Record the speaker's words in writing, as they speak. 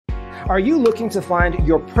Are you looking to find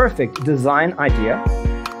your perfect design idea?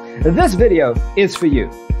 This video is for you.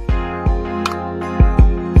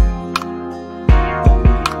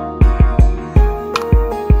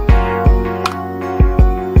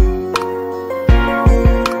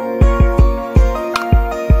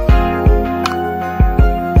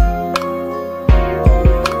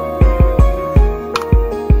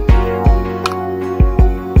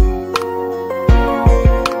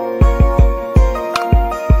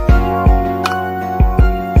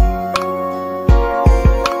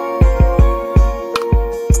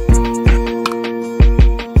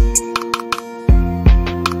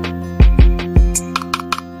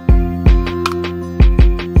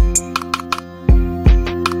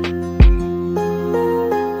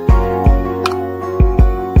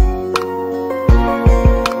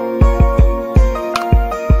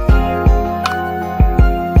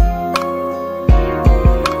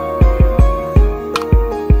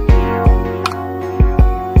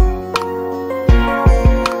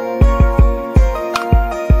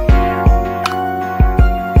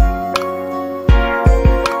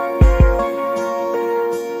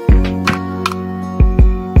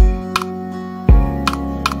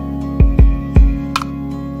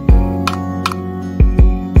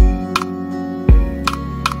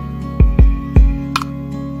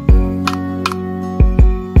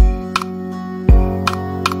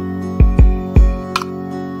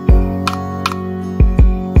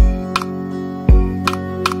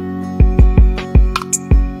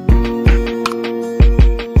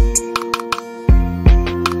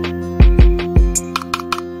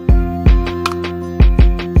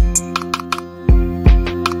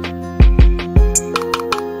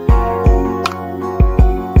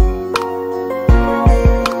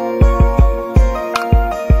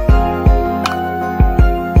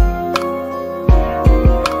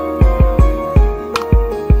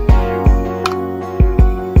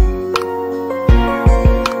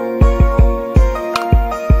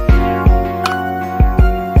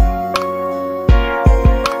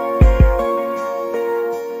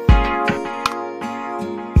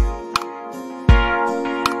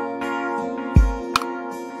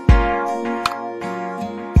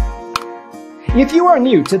 If you are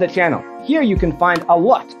new to the channel, here you can find a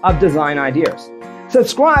lot of design ideas.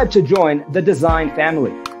 Subscribe to join the design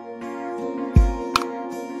family.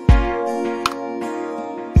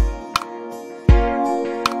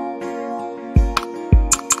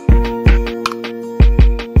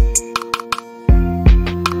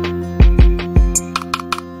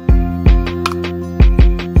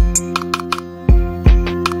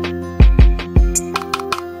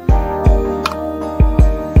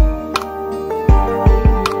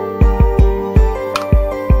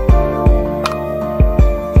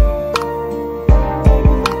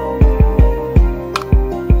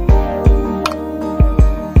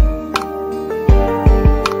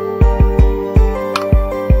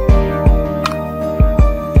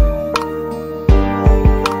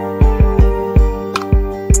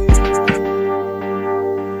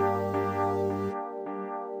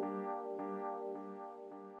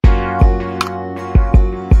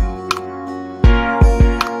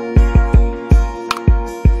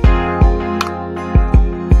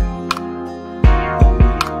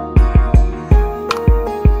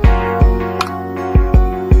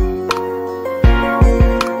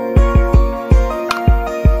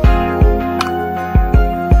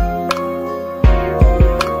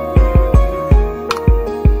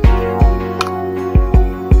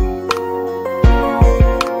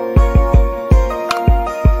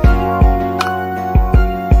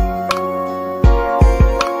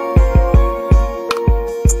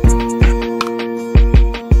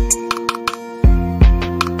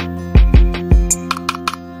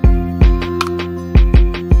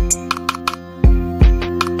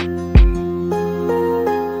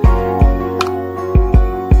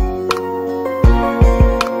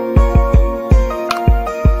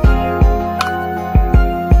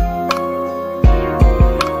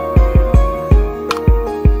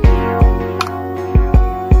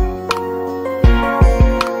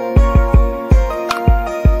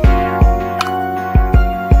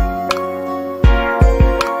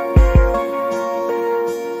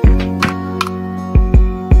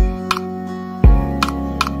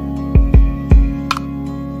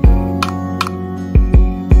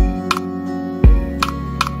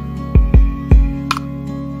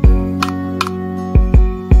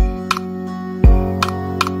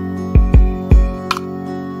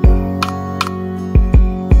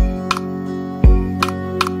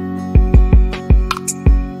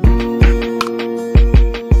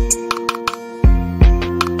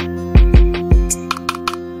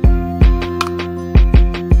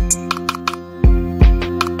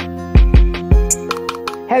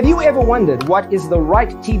 Have you ever wondered what is the right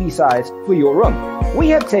TV size for your room? We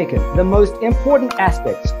have taken the most important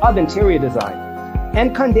aspects of interior design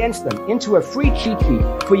and condensed them into a free cheat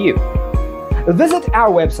sheet for you. Visit our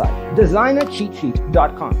website,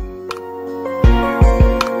 designercheatsheet.com.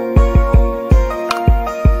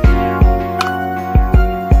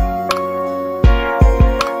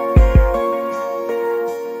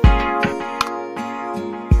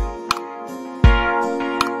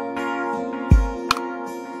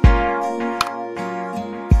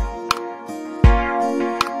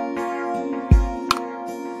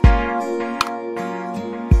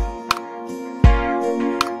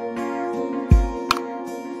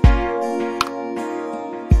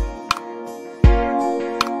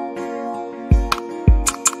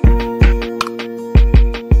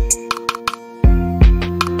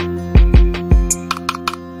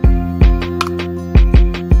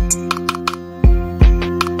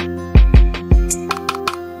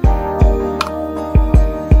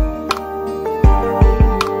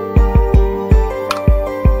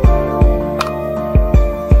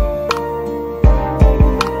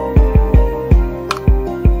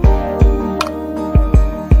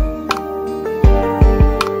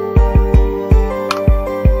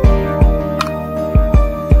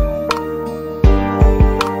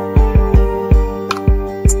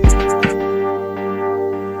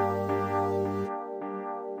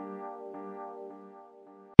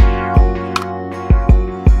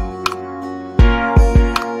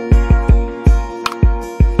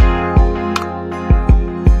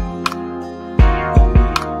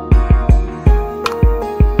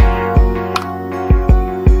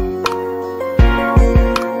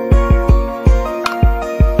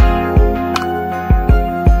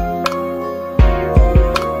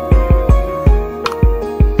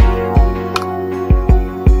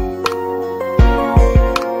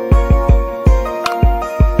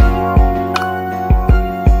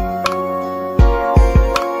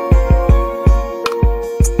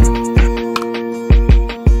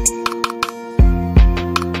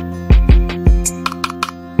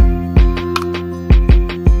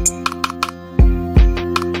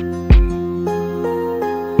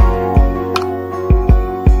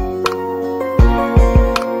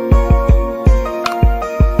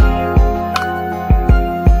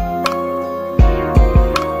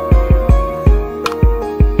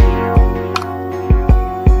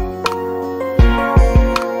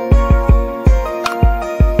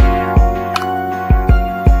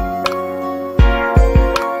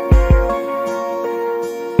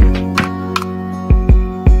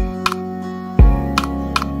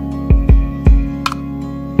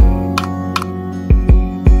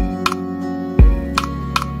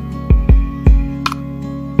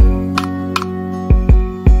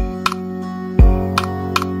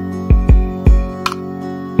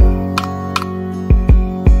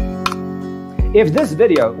 If this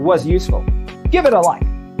video was useful, give it a like.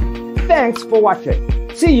 Thanks for watching.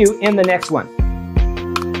 See you in the next one.